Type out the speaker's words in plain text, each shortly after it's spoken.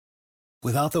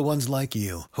Without the ones like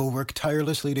you, who work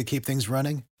tirelessly to keep things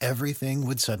running, everything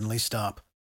would suddenly stop.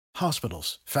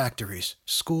 Hospitals, factories,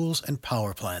 schools, and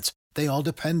power plants, they all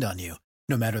depend on you.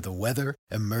 No matter the weather,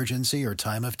 emergency, or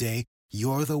time of day,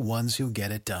 you're the ones who get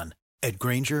it done. At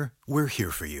Grainger, we're here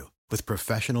for you with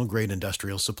professional-grade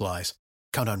industrial supplies.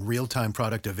 Count on real-time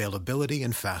product availability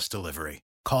and fast delivery.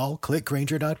 Call, click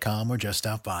Grainger.com, or just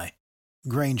stop by.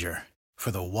 Grainger, for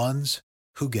the ones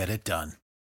who get it done.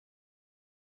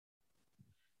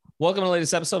 Welcome to the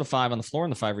latest episode of Five on the Floor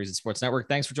on the Five Reasons Sports Network.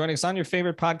 Thanks for joining us on your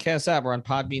favorite podcast app. We're on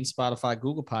Podbean, Spotify,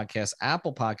 Google Podcasts,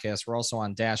 Apple Podcasts. We're also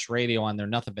on Dash Radio on their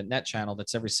Nothing But Net channel.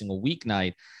 That's every single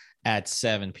weeknight at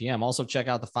 7 p.m. Also, check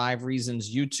out the Five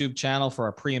Reasons YouTube channel for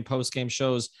our pre- and post-game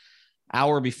shows.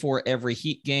 Hour before every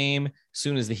Heat game. As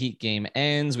soon as the Heat game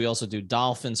ends, we also do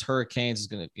Dolphins, Hurricanes.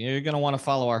 You're going to want to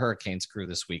follow our Hurricanes crew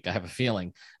this week, I have a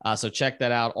feeling. So check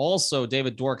that out. Also,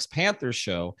 David Dork's Panthers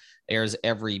show airs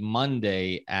every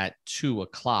Monday at 2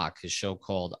 o'clock, his show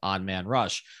called Odd Man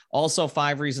Rush. Also,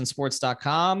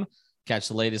 fivereasonsports.com. Catch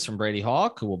the latest from Brady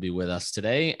Hawk, who will be with us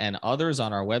today, and others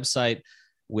on our website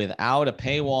without a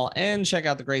paywall. And check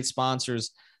out the great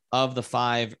sponsors of the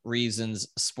Five Reasons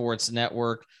Sports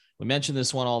Network. We mention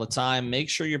this one all the time. Make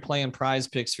sure you're playing Prize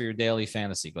Picks for your daily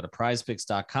fantasy. Go to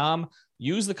prizepicks.com.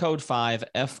 Use the code 5,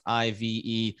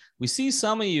 F-I-V-E. We see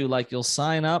some of you, like, you'll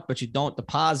sign up, but you don't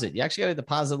deposit. You actually got to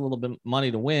deposit a little bit of money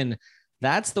to win.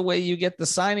 That's the way you get the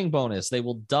signing bonus. They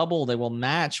will double. They will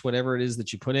match whatever it is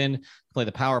that you put in. Play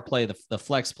the power play, the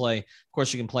flex play. Of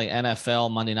course, you can play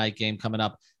NFL, Monday night game coming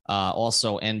up.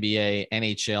 Also NBA,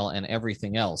 NHL, and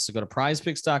everything else. So go to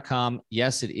prizepicks.com.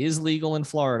 Yes, it is legal in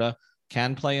Florida.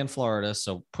 Can play in Florida.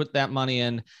 So put that money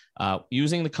in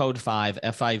using the code 5,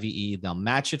 F-I-V-E. They'll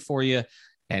match it for you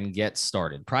and get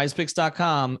started.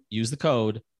 Prizepicks.com. Use the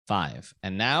code 5.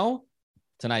 And now,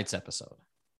 tonight's episode.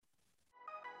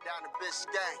 Down the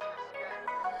Biscayne.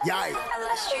 Yikes.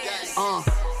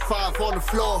 5 on the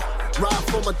floor. Ride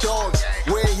for my dogs.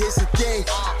 Where here's the thing.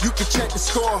 You can check the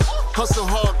score. Hustle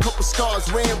hard, couple scars,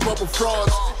 wearing bubble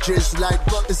frauds. Just like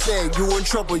Butler said, you in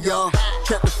trouble, y'all.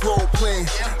 Kept the flow playing,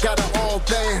 got it all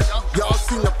banned. Y'all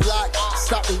seen the block,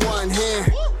 stop with one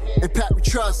hand. And Pat we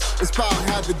trust, it's power,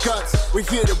 have the guts. We're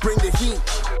here to bring the heat,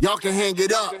 y'all can hang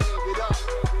it up.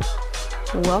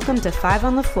 Welcome to Five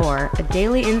on the Floor, a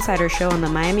daily insider show on the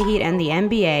Miami Heat and the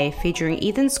NBA, featuring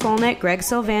Ethan Skolnick, Greg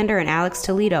Sylvander, and Alex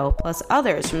Toledo, plus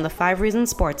others from the Five Reasons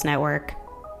Sports Network.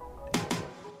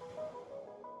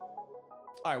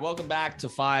 All right, welcome back to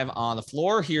Five on the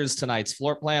Floor. Here's tonight's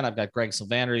floor plan. I've got Greg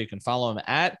Sylvander. You can follow him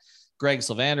at Greg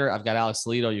Sylvander. I've got Alex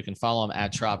Toledo. You can follow him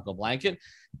at Tropical Blanket.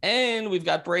 And we've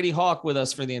got Brady Hawk with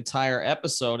us for the entire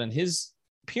episode. And his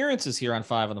appearances here on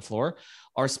Five on the Floor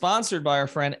are sponsored by our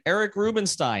friend Eric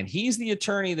Rubenstein. He's the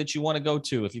attorney that you want to go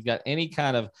to if you've got any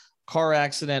kind of car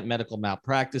accident, medical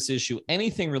malpractice issue,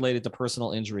 anything related to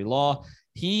personal injury law.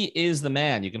 He is the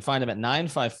man. You can find him at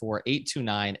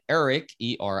 954-829-ERIC,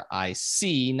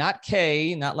 E-R-I-C, not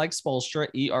K, not like Spolstra,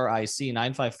 E-R-I-C,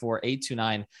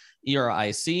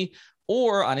 954-829-ERIC,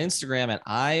 or on Instagram at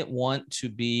I Want to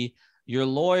Be Your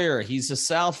Lawyer. He's a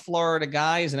South Florida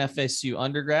guy. He's an FSU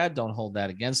undergrad. Don't hold that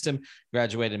against him.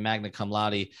 Graduated magna cum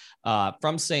laude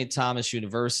from St. Thomas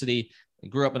University. He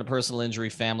grew up in a personal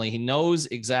injury family. He knows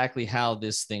exactly how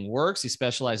this thing works. He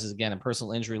specializes, again, in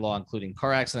personal injury law, including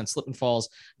car accidents, slip and falls,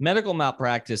 medical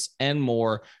malpractice, and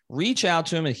more. Reach out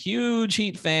to him, a huge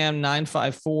Heat fan,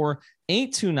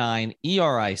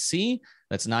 954-829-ERIC.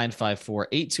 That's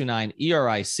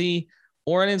 954-829-ERIC,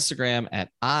 or on Instagram at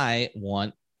I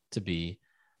Want to Be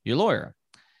Your Lawyer.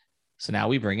 So now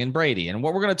we bring in Brady. And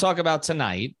what we're going to talk about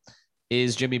tonight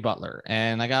is Jimmy Butler.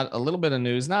 And I got a little bit of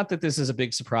news, not that this is a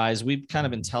big surprise. We've kind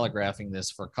of been telegraphing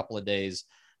this for a couple of days,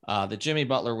 that Jimmy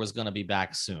Butler was going to be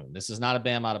back soon. This is not a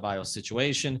Bam Adebayo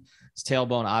situation. His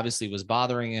tailbone obviously was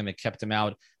bothering him. It kept him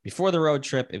out before the road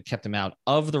trip. It kept him out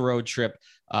of the road trip,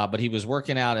 but he was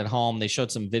working out at home. They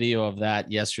showed some video of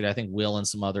that yesterday. I think Will and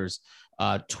some others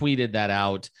tweeted that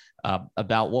out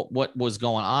about what was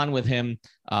going on with him.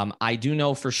 I do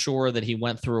know for sure that he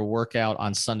went through a workout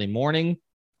on Sunday morning.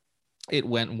 It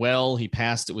went well. He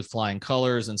passed it with flying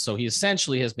colors. And so he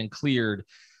essentially has been cleared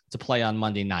to play on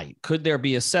Monday night. Could there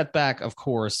be a setback? Of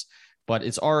course, but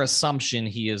it's our assumption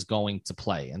he is going to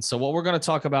play. And so what we're going to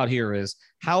talk about here is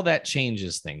how that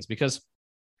changes things, because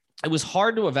it was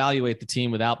hard to evaluate the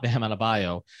team without Bam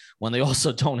Adebayo when they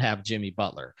also don't have Jimmy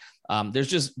Butler. There's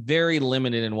just very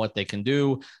limited in what they can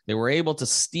do. They were able to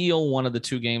steal one of the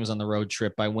two games on the road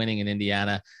trip by winning in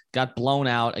Indiana, got blown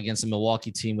out against a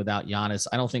Milwaukee team without Giannis.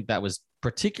 I don't think that was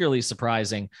particularly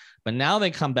surprising, But now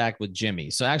they come back with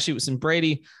Jimmy. So actually, since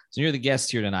Brady, so you're the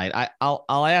guest here tonight,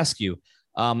 I'll ask you.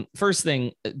 First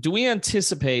thing, do we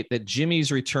anticipate that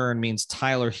Jimmy's return means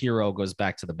Tyler Hero goes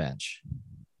back to the bench?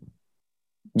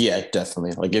 Yeah,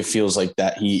 definitely. Like, it feels like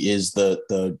that he is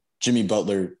the Jimmy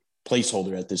Butler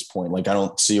placeholder at this point. Like, I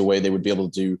don't see a way they would be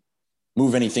able to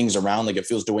move any things around. Like, it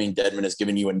feels Dwayne Dedmon has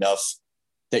given you enough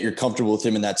that you're comfortable with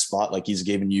him in that spot. Like, he's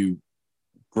given you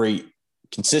great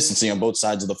consistency on both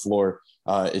sides of the floor.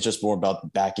 It's just more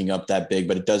about backing up that big,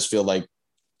 but it does feel like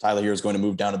Tyler Hero is going to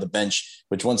move down to the bench,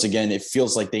 which once again, it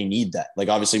feels like they need that. Like,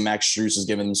 obviously Max Strus has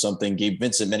given them something, Gabe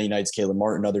Vincent many nights, Caleb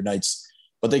Martin other nights,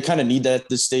 but they kind of need that at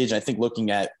this stage. I think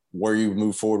looking at where you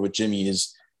move forward with Jimmy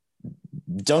is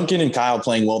Duncan and Kyle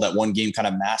playing well. That one game kind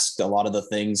of masked a lot of the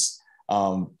things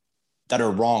that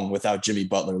are wrong without Jimmy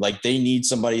Butler. Like, they need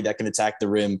somebody that can attack the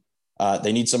rim.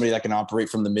 They need somebody that can operate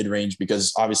from the mid-range,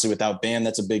 because obviously without Bam,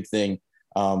 that's a big thing.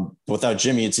 Without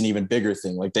Jimmy, it's an even bigger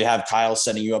thing. Like, they have Kyle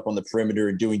setting you up on the perimeter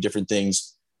and doing different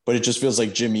things, but it just feels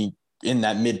like Jimmy in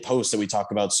that mid post that we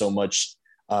talk about so much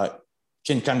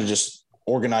can kind of just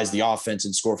organize the offense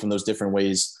and score from those different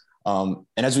ways. And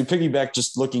as we piggyback,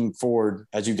 just looking forward,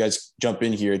 as you guys jump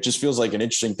in here, it just feels like an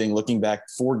interesting thing looking back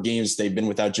 4 games they've been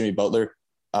without Jimmy Butler.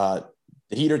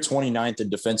 The Heat are 29th in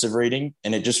defensive rating,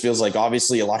 and it just feels like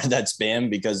obviously a lot of that's Bam,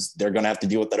 because they're going to have to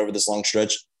deal with that over this long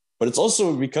stretch. But it's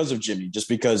also because of Jimmy, just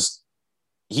because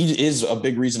he is a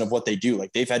big reason of what they do.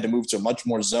 Like, they've had to move to much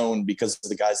more zone because of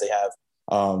the guys they have,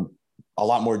 a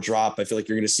lot more drop. I feel like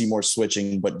you're going to see more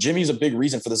switching, but Jimmy's a big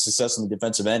reason for the success in the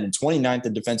defensive end, and 29th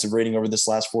in defensive rating over this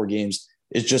last 4 games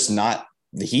is just not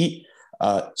the Heat.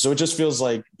 So it just feels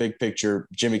like big picture,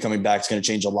 Jimmy coming back is going to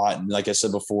change a lot. And like I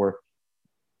said before,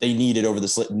 they need it over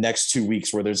this next 2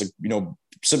 weeks where there's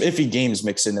some iffy games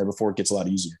mixed in there before it gets a lot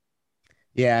easier.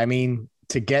 Yeah. I mean,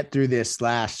 to get through this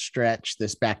last stretch,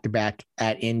 this back-to-back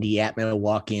at Indy, at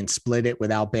Milwaukee, and split it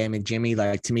without Bam and Jimmy,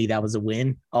 like, to me, that was a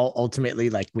win.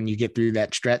 Ultimately, like, when you get through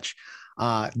that stretch,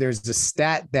 there's a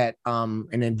stat that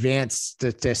an advanced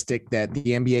statistic that the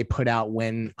NBA put out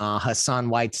when Hassan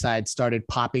Whiteside started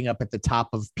popping up at the top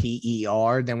of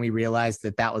PER. Then we realized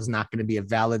that was not going to be a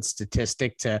valid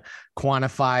statistic to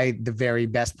quantify the very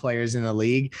best players in the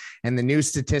league. And the new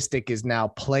statistic is now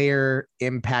player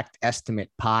impact estimate,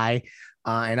 PI.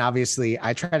 And obviously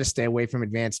I try to stay away from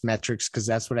advanced metrics because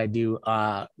that's what I do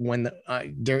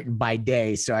by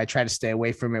day. So I try to stay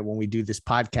away from it when we do this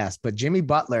podcast. But Jimmy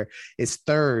Butler is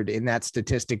 3rd in that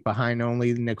statistic behind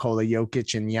only Nikola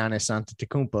Jokic and Giannis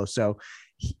Antetokounmpo. So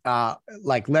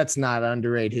let's not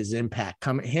underrate his impact.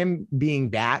 Him being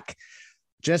back,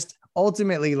 just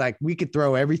ultimately, like, we could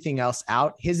throw everything else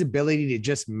out. His ability to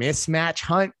just mismatch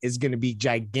hunt is going to be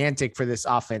gigantic for this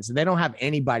offense. And they don't have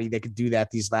anybody that could do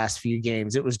that these last few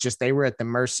games. It was just, they were at the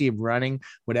mercy of running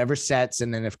whatever sets.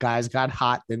 And then if guys got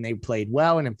hot, then they played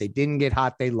well. And if they didn't get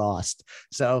hot, they lost.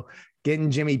 So getting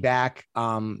Jimmy back,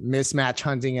 mismatch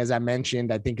hunting, as I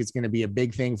mentioned, I think it's going to be a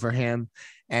big thing for him.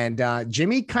 And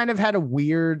Jimmy kind of had a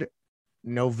weird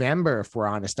November, if we're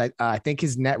honest. I think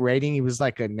his net rating, he was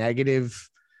like a negative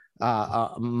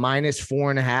minus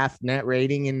 4.5 net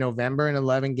rating in November in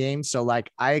 11 games. So like,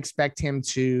 I expect him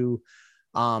to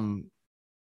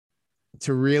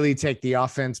really take the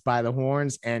offense by the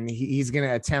horns, and he's going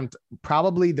to attempt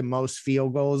probably the most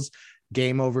field goals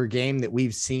game over game that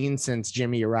we've seen since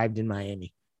Jimmy arrived in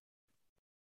Miami.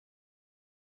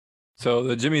 So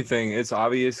the Jimmy thing, it's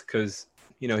obvious because,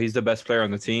 he's the best player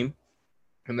on the team.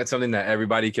 And that's something that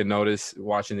everybody can notice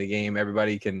watching the game.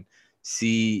 Everybody can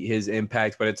see his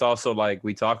impact, but it's also like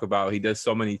we talk about, he does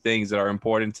so many things that are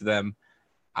important to them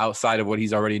outside of what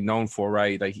he's already known for,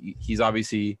 right? Like, he's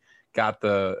obviously got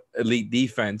the elite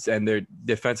defense, and their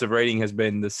defensive rating has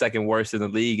been the 2nd worst in the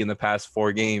league in the past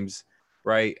 4 games,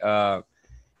 right?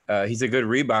 He's a good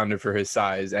rebounder for his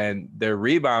size, and their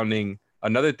rebounding,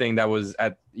 another thing that was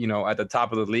at the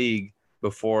top of the league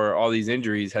before all these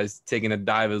injuries, has taken a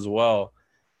dive as well.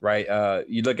 Right.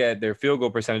 You look at their field goal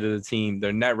percentage of the team,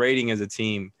 their net rating as a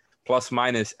team, plus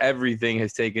minus, everything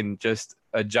has taken just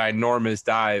a ginormous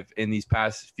dive in these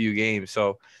past few games.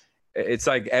 So it's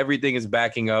like everything is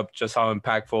backing up just how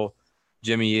impactful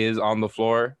Jimmy is on the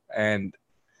floor. And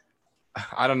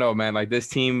I don't know, man, like, this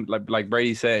team, like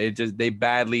Brady said, they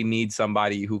badly need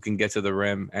somebody who can get to the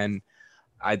rim. And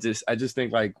I just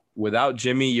think, like, without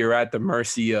Jimmy, you're at the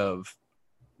mercy of,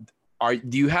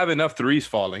 do you have enough threes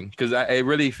falling? Because it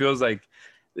really feels like,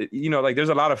 like, there's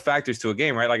a lot of factors to a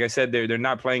game, right? Like I said, they're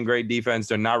not playing great defense.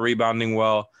 They're not rebounding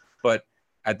well. But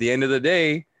at the end of the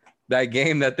day, that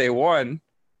game that they won,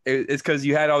 it's because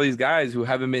you had all these guys who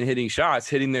haven't been hitting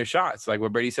their shots. Like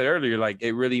what Brady said earlier, like,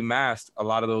 it really masked a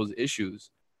lot of those issues.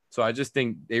 So I just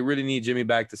think they really need Jimmy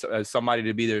back as somebody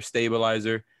to be their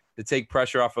stabilizer, to take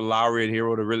pressure off of Lowry and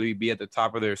Hero to really be at the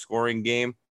top of their scoring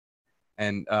game.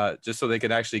 And just so they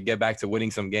can actually get back to winning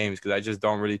some games, because I just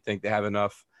don't really think they have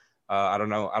enough. I don't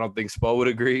know. I don't think Spo would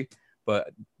agree,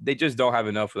 but they just don't have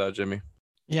enough without Jimmy.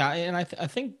 Yeah, and I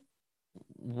think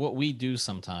what we do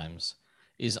sometimes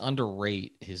is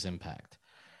underrate his impact.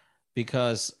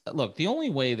 Because, look, the only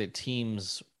way that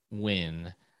teams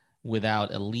win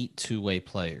without elite two-way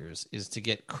players is to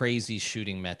get crazy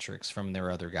shooting metrics from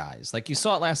their other guys. Like you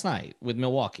saw it last night with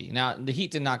Milwaukee. Now, the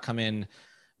Heat did not come in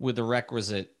with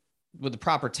the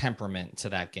proper temperament to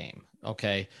that game,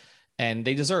 okay? And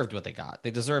they deserved what they got. They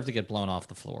deserved to get blown off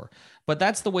the floor. But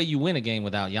that's the way you win a game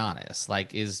without Giannis.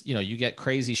 You get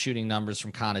crazy shooting numbers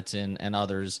from Connaughton and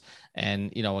others.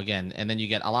 And, again, and then you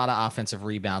get a lot of offensive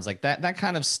rebounds. Like that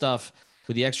kind of stuff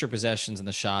with the extra possessions and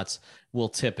the shots will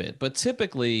tip it. But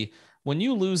typically, when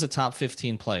you lose a top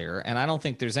 15 player, and I don't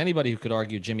think there's anybody who could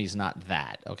argue Jimmy's not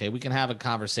that, okay? We can have a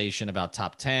conversation about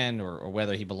top 10 or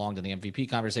whether he belonged in the MVP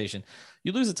conversation.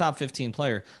 You lose a top 15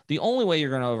 player, the only way you're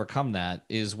going to overcome that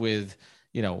is with,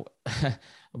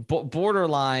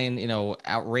 borderline,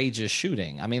 outrageous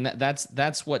shooting. I mean,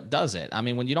 that's what does it. I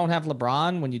mean, when you don't have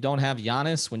LeBron, when you don't have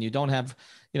Giannis, when you don't have,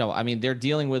 they're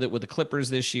dealing with it with the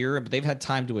Clippers this year, but they've had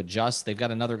time to adjust. They've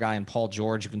got another guy in Paul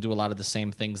George who can do a lot of the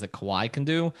same things that Kawhi can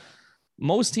do.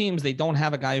 Most teams, they don't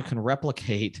have a guy who can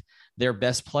replicate their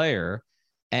best player.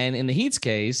 And in the Heat's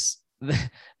case,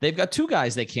 they've got two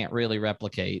guys they can't really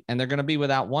replicate, and they're going to be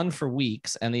without one for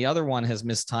weeks, and the other one has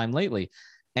missed time lately.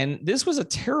 And this was a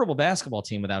terrible basketball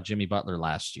team without Jimmy Butler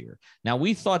last year. Now,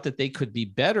 we thought that they could be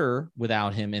better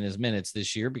without him in his minutes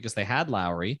this year because they had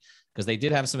Lowry, because they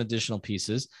did have some additional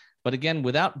pieces. But again,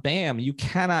 without Bam, you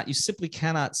simply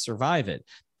cannot survive it.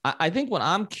 I think what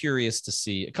I'm curious to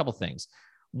see, a couple things.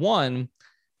 One,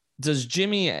 does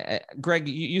Jimmy, Greg,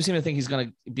 you seem to think he's going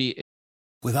to be.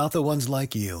 Without the ones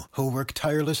like you, who work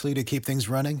tirelessly to keep things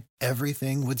running,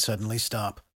 everything would suddenly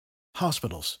stop.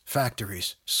 Hospitals,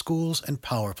 factories, schools, and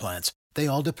power plants, they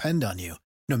all depend on you.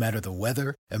 No matter the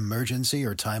weather, emergency,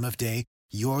 or time of day,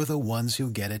 you're the ones who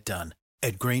get it done.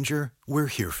 At Grainger, we're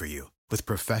here for you with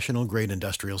professional-grade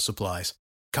industrial supplies.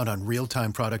 Count on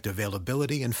real-time product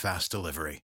availability and fast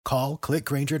delivery. Call, click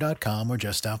Grainger.com, or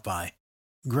just stop by.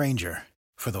 Grainger,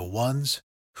 for the ones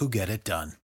who get it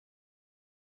done.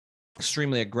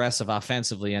 Extremely aggressive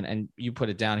offensively, and you put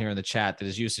it down here in the chat that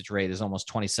his usage rate is almost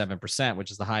 27%,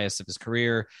 which is the highest of his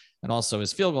career, and also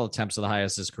his field goal attempts are the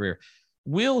highest of his career.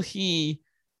 Will he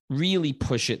really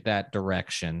push it that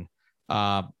direction?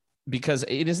 Because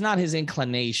it is not his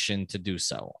inclination to do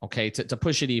so, okay, to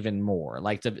push it even more,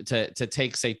 like to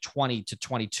take, say, 20 to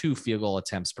 22 field goal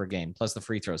attempts per game, plus the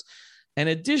free throws. And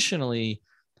additionally,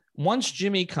 once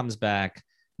Jimmy comes back,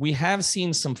 we have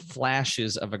seen some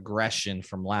flashes of aggression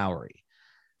from Lowry.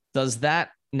 Does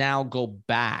that now go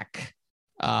back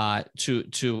to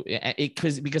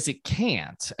it? Because it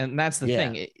can't, and that's the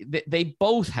thing. They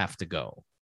both have to go.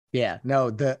 Yeah, no,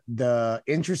 the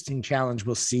interesting challenge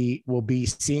will be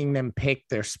seeing them pick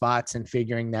their spots and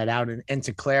figuring that out. And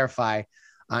to clarify,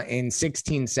 in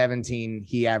 16-17,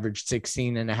 he averaged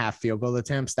 16 and a half field goal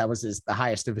attempts. That was the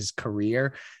highest of his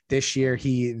career. This year,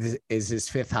 he is his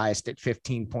fifth highest at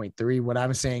 15.3. What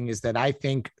I'm saying is that I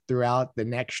think throughout the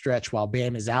next stretch while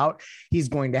Bam is out, he's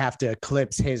going to have to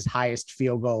eclipse his highest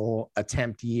field goal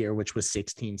attempt year, which was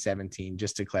 16-17,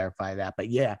 just to clarify that. But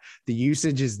yeah, the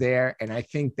usage is there. And I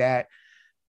think that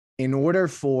in order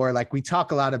for, like, we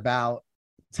talk a lot about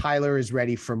Tyler is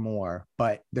ready for more,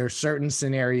 but there's certain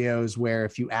scenarios where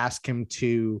if you ask him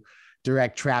to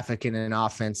direct traffic in an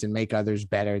offense and make others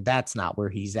better, that's not where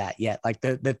he's at yet. Like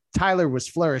the Tyler was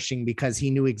flourishing because he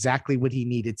knew exactly what he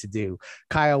needed to do.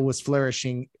 Kyle was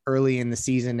flourishing early in the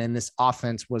season, and this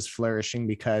offense was flourishing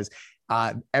because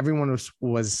everyone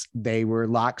they were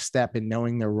lockstep in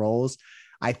knowing their roles.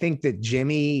 I think that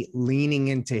Jimmy leaning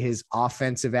into his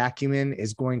offensive acumen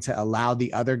is going to allow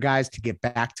the other guys to get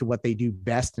back to what they do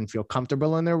best and feel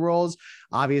comfortable in their roles.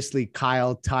 Obviously,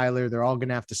 Kyle, Tyler, they're all going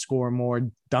to have to score more.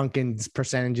 Duncan's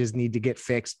percentages need to get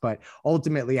fixed, but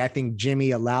ultimately I think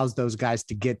Jimmy allows those guys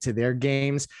to get to their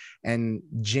games, and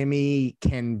Jimmy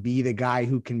can be the guy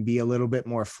who can be a little bit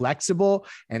more flexible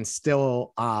and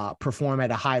still perform at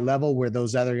a high level where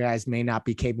those other guys may not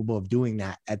be capable of doing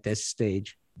that at this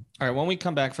stage. All right, when we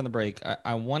come back from the break,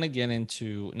 I want to get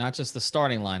into not just the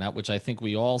starting lineup, which I think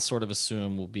we all sort of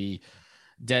assume will be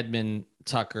Dedmon,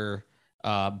 Tucker,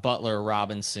 Butler,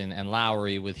 Robinson, and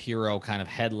Lowry, with Hero kind of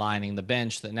headlining the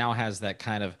bench that now has that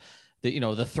kind of the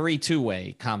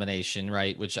 3-2-way combination,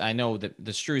 right? Which I know that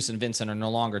the Strus and Vincent are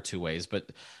no longer two ways,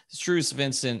 but Strus,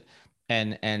 Vincent,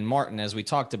 and Martin, as we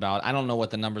talked about. I don't know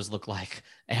what the numbers look like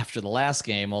after the last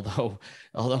game, although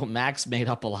Max made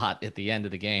up a lot at the end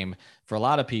of the game for a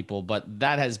lot of people, but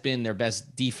that has been their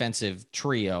best defensive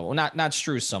trio. Well, not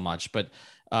Strus so much, but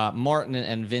Martin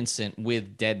and Vincent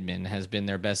with Dedmon has been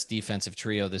their best defensive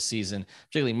trio this season.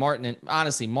 Particularly Martin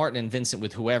and Vincent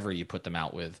with whoever you put them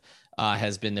out with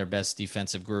has been their best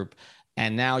defensive group.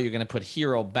 And now you're going to put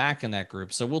Hero back in that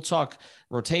group. So we'll talk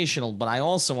rotational, but I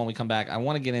also, when we come back, I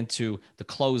want to get into the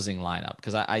closing lineup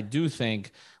because I do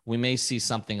think we may see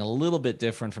something a little bit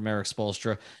different from Erik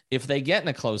Spoelstra if they get in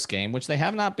a close game, which they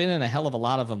have not been in a hell of a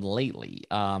lot of them lately.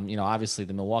 Obviously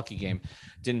the Milwaukee game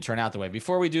didn't turn out the way.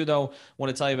 Before we do, though, I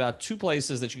want to tell you about 2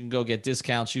 places that you can go get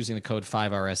discounts using the code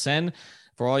 5RSN.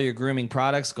 For all your grooming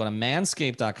products, go to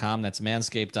manscaped.com. That's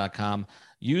manscaped.com.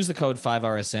 Use the code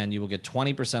 5RSN. You will get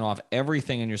 20% off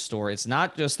everything in your store. It's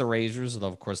not just the razors, although,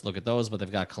 of course, look at those, but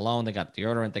they've got cologne, they got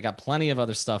deodorant, they got plenty of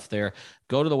other stuff there.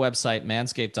 Go to the website,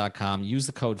 manscaped.com. Use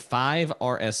the code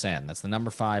 5RSN. That's the number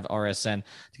 5RSN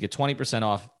to get 20%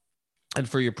 off. And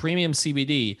for your premium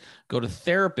CBD, go to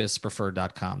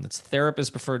therapistpreferred.com. That's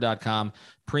therapistpreferred.com.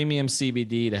 Premium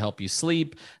CBD to help you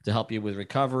sleep, to help you with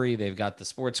recovery. They've got the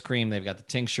sports cream, they've got the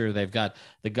tincture, they've got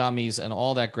the gummies and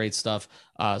all that great stuff.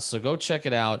 So go check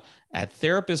it out at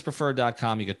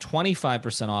therapistpreferred.com. You get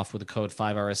 25% off with the code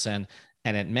 5RSN.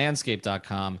 And at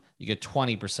manscaped.com, you get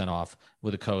 20% off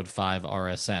with the code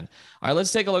 5RSN. All right,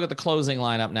 let's take a look at the closing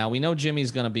lineup now. We know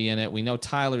Jimmy's going to be in it. We know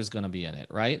Tyler's going to be in it,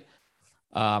 right?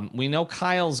 We know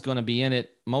Kyle's going to be in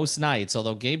it most nights,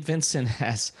 although Gabe Vincent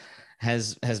has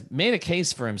made a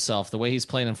case for himself the way he's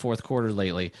played in fourth quarter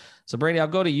lately. So, Brady, I'll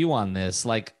go to you on this.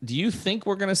 Like, do you think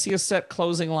we're going to see a set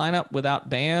closing lineup without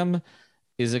Bam?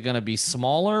 Is it going to be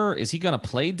smaller? Is he going to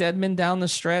play Dedmon down the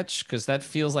stretch? Because that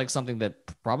feels like something that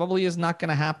probably is not going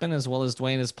to happen as well as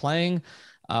Dwayne is playing.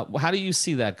 How do you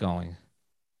see that going?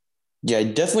 Yeah, I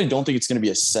definitely don't think it's going to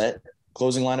be a set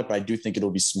closing lineup, but I do think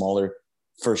it'll be smaller.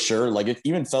 For sure. Like it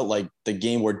even felt like the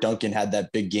game where Duncan had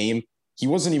that big game, he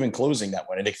wasn't even closing that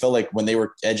one. And it felt like when they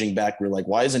were edging back, we're like,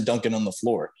 why isn't Duncan on the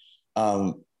floor?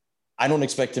 I don't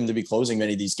expect him to be closing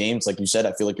many of these games. Like you said,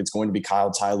 I feel like it's going to be Kyle,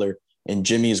 Tyler, and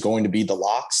Jimmy is going to be the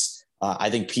locks.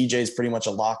 I think PJ is pretty much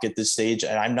a lock at this stage.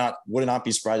 And would not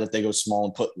be surprised if they go small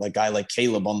and put like guy like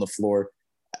Caleb on the floor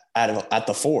at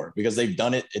the 4 because they've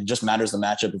done it. It just matters the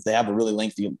matchup. If they have a really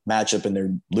lengthy matchup and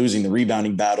they're losing the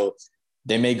rebounding battle,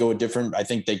 they may go a different. I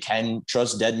think they can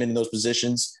trust Dedmon in those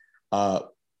positions. But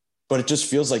it just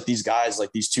feels like these guys,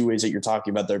 like these 2 ways that you're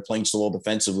talking about, they're playing so well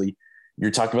defensively.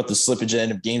 You're talking about the slippage at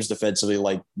end of games defensively.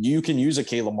 Like you can use a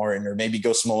Caleb Martin or maybe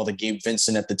go small with a Gabe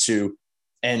Vincent at the 2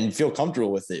 and feel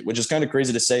comfortable with it, which is kind of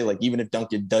crazy to say. Like even if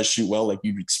Duncan does shoot well, like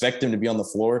you expect him to be on the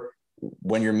floor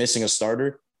when you're missing a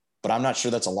starter. But I'm not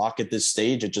sure that's a lock at this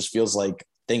stage. It just feels like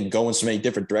they can go in so many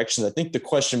different directions. I think the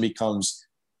question becomes,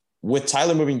 with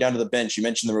Tyler moving down to the bench, you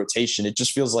mentioned the rotation. It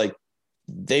just feels like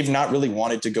they've not really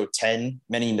wanted to go 10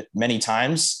 many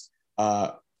times.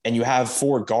 And you have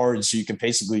 4 guards who you can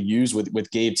basically use with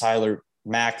Gabe, Tyler,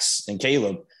 Max, and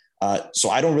Caleb.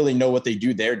 So I don't really know what they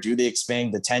do there. Do they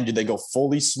expand the 10? Do they go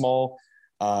fully small?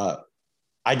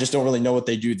 I just don't really know what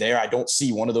they do there. I don't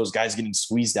see one of those guys getting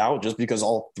squeezed out just because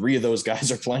all 3 of those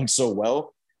guys are playing so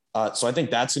well. So I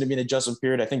think that's going to be an adjustment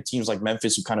period. I think teams like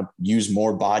Memphis who kind of use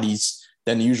more bodies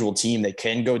than the usual team, they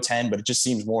can go 10, but it just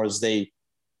seems more as they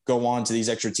go on to these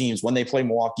extra teams. When they play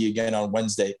Milwaukee again on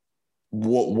Wednesday,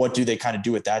 what do they kind of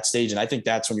do at that stage? And I think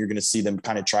that's when you're going to see them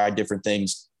kind of try different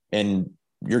things, and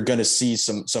you're going to see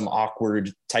some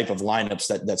awkward type of lineups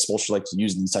that Spoelstra likes to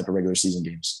use in these type of regular season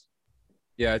games.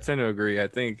 Yeah, I tend to agree. I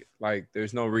think like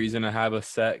there's no reason to have a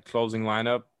set closing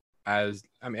lineup I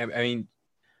mean,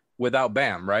 without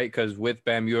Bam, right? Because with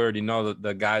Bam, you already know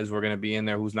the guys who are going to be in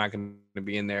there, who's not going to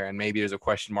be in there, and maybe there's a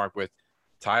question mark with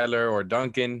Tyler or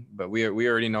Duncan, but we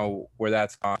already know where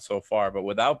that's gone so far. But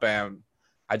without Bam,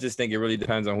 I just think it really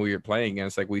depends on who you're playing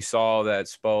against. Like we saw that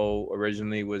Spo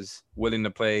originally was willing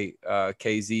to play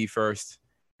KZ first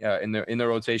in the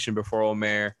rotation before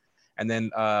Omer, and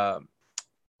then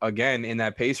again in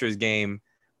that Pacers game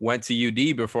went to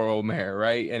UD before Omer,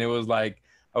 right? And it was like,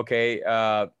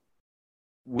 okay,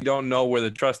 we don't know where the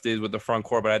trust is with the front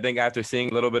court, but I think after seeing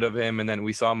a little bit of him, and then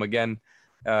we saw him again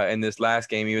in this last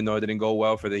game, even though it didn't go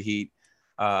well for the Heat,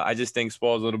 I just think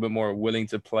Spo is a little bit more willing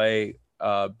to play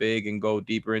big and go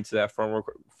deeper into that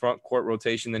front court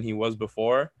rotation than he was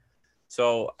before.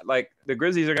 So, like, the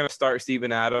Grizzlies are going to start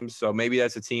Steven Adams, so maybe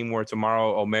that's a team where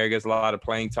tomorrow Omer gets a lot of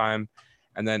playing time,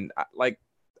 and then, like,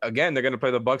 again, they're going to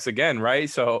play the Bucks again, right?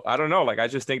 So I don't know. Like, I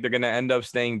just think they're going to end up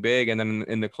staying big. And then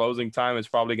in the closing time, it's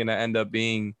probably going to end up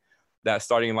being that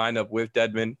starting lineup with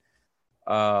Dedmon.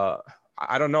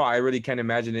 I don't know. I really can't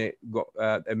imagine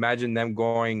imagine them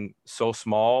going so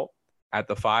small at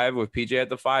the 5 with PJ at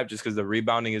the 5, just because the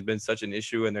rebounding has been such an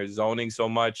issue and they're zoning so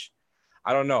much.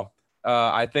 I don't know.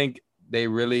 I think they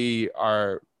really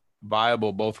are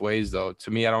viable both ways, though.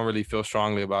 To me, I don't really feel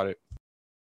strongly about it.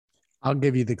 I'll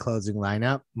give you the closing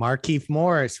lineup. Markieff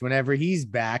Morris, whenever he's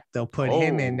back, they'll put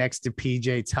him in next to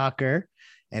PJ Tucker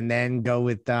and then go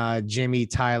with Jimmy,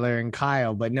 Tyler, and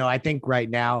Kyle. But no, I think right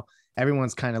now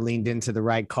everyone's kind of leaned into the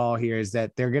right call here, is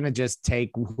that they're going to just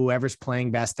take whoever's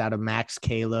playing best out of Max,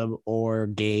 Caleb, or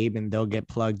Gabe, and they'll get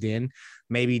plugged in.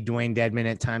 Maybe Dwayne Dedmon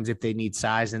at times if they need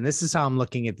size. And this is how I'm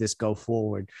looking at this go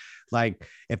forward. Like,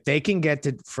 if they can get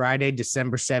to Friday,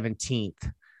 December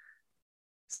 17th.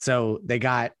 So they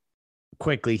got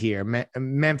quickly here,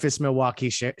 Memphis, Milwaukee,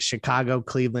 Chicago,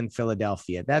 Cleveland,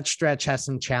 Philadelphia. That stretch has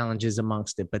some challenges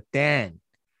amongst it, but then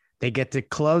they get to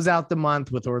close out the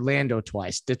month with Orlando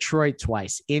twice, Detroit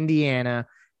twice, Indiana,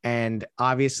 and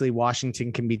obviously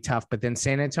Washington can be tough, but then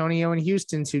San Antonio and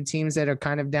Houston, 2 teams that are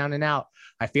kind of down and out.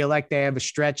 I feel like they have a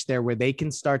stretch there where they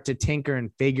can start to tinker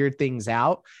and figure things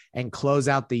out and close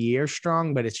out the year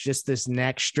strong, but it's just this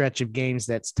next stretch of games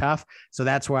that's tough. So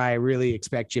that's why I really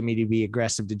expect Jimmy to be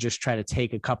aggressive, to just try to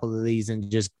take a couple of these and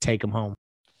just take them home.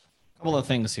 A couple of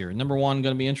things here. Number one,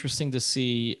 going to be interesting to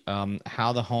see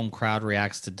how the home crowd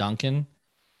reacts to Duncan.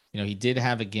 You know, he did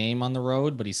have a game on the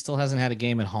road, but he still hasn't had a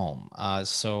game at home.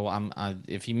 So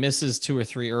if he misses 2 or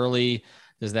 3 early,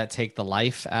 does that take the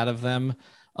life out of them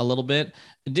a little bit?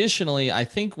 Additionally, I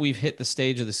think we've hit the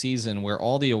stage of the season where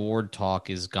all the award talk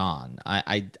is gone.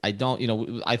 I don't, you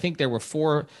know, I think there were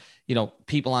 4, you know,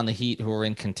 people on the Heat who were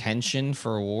in contention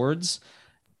for awards.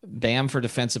 Bam for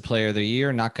Defensive Player of the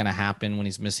Year, not going to happen when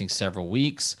he's missing several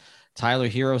weeks. Tyler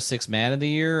Hero, 6th man of the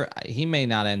year. He may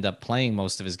not end up playing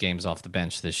most of his games off the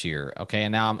bench this year. Okay.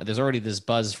 And now there's already this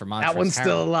buzz for Montrezl. That one's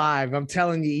still alive. I'm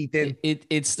telling you, Ethan.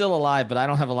 It's still alive, but I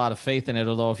don't have a lot of faith in it.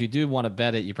 Although if you do want to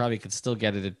bet it, you probably could still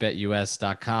get it at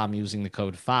betus.com using the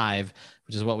code 5,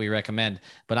 which is what we recommend.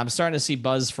 But I'm starting to see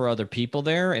buzz for other people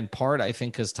there, in part, I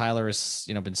think, because Tyler has,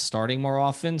 you know, been starting more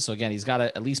often. So again, he's got to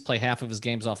at least play half of his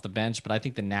games off the bench, but I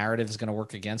think the narrative is going to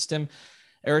work against him.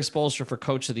 Erik Spoelstra for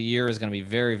Coach of the Year is going to be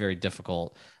very, very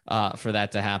difficult for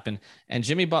that to happen. And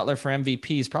Jimmy Butler for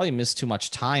MVP has probably missed too much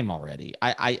time already.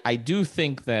 I do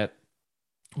think that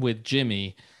with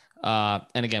Jimmy, and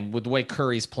again, with the way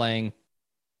Curry's playing,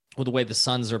 with the way the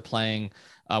Suns are playing,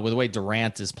 with the way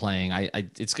Durant is playing,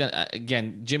 it's gonna,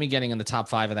 again, Jimmy getting in the top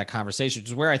 5 of that conversation, which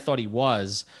is where I thought he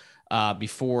was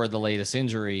before the latest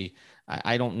injury.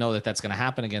 I don't know that that's going to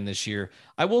happen again this year.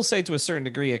 I will say, to a certain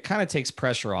degree, it kind of takes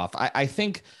pressure off. I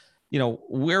think, you know,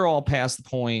 we're all past the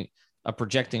point of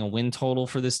projecting a win total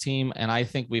for this team. And I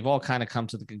think we've all kind of come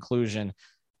to the conclusion,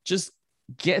 just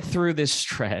get through this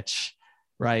stretch,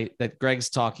 right, that Greg's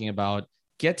talking about.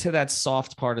 Get to that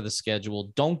soft part of the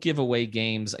schedule. Don't give away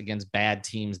games against bad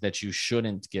teams that you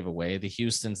shouldn't give away, the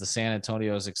Houstons, the San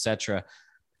Antonios, etc.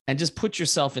 And just put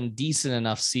yourself in decent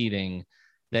enough seating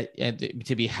that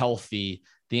to be healthy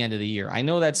the end of the year. I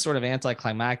know that's sort of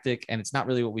anticlimactic, and it's not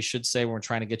really what we should say when we're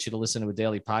trying to get you to listen to a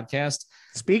daily podcast.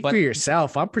 Speak for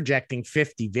yourself. I'm projecting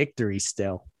 50 victories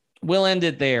still. We'll end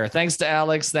it there. Thanks to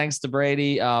Alex. Thanks to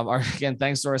Brady. Again,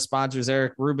 thanks to our sponsors,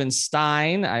 Eric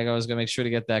Rubenstein. I was going to make sure to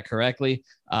get that correctly.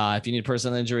 If you need a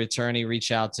personal injury attorney,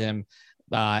 reach out to him.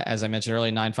 As I mentioned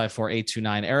earlier,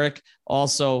 954-829-ERIC.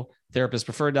 Also,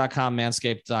 therapistpreferred.com,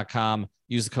 manscaped.com.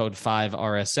 Use the code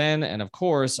 5RSN. And of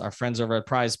course, our friends over at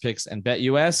Prize Picks and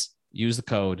BetUS, use the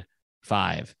code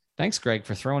 5. Thanks, Greg,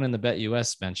 for throwing in the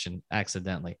BetUS mention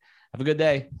accidentally. Have a good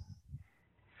day.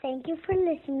 Thank you for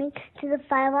listening to the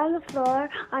 5 on the Floor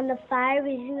on the 5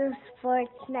 Regional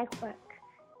Sports Network.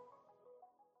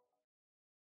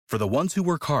 For the ones who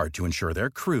work hard to ensure their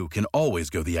crew can always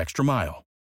go the extra mile,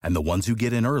 and the ones who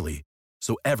get in early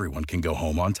so everyone can go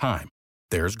home on time,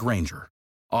 there's Grainger,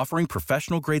 offering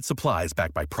professional-grade supplies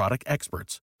backed by product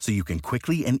experts so you can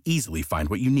quickly and easily find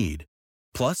what you need.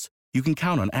 Plus, you can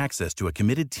count on access to a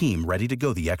committed team ready to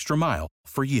go the extra mile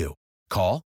for you.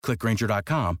 Call, click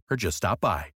Grainger.com, or just stop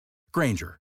by.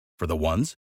 Grainger, for the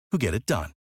ones who get it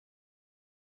done.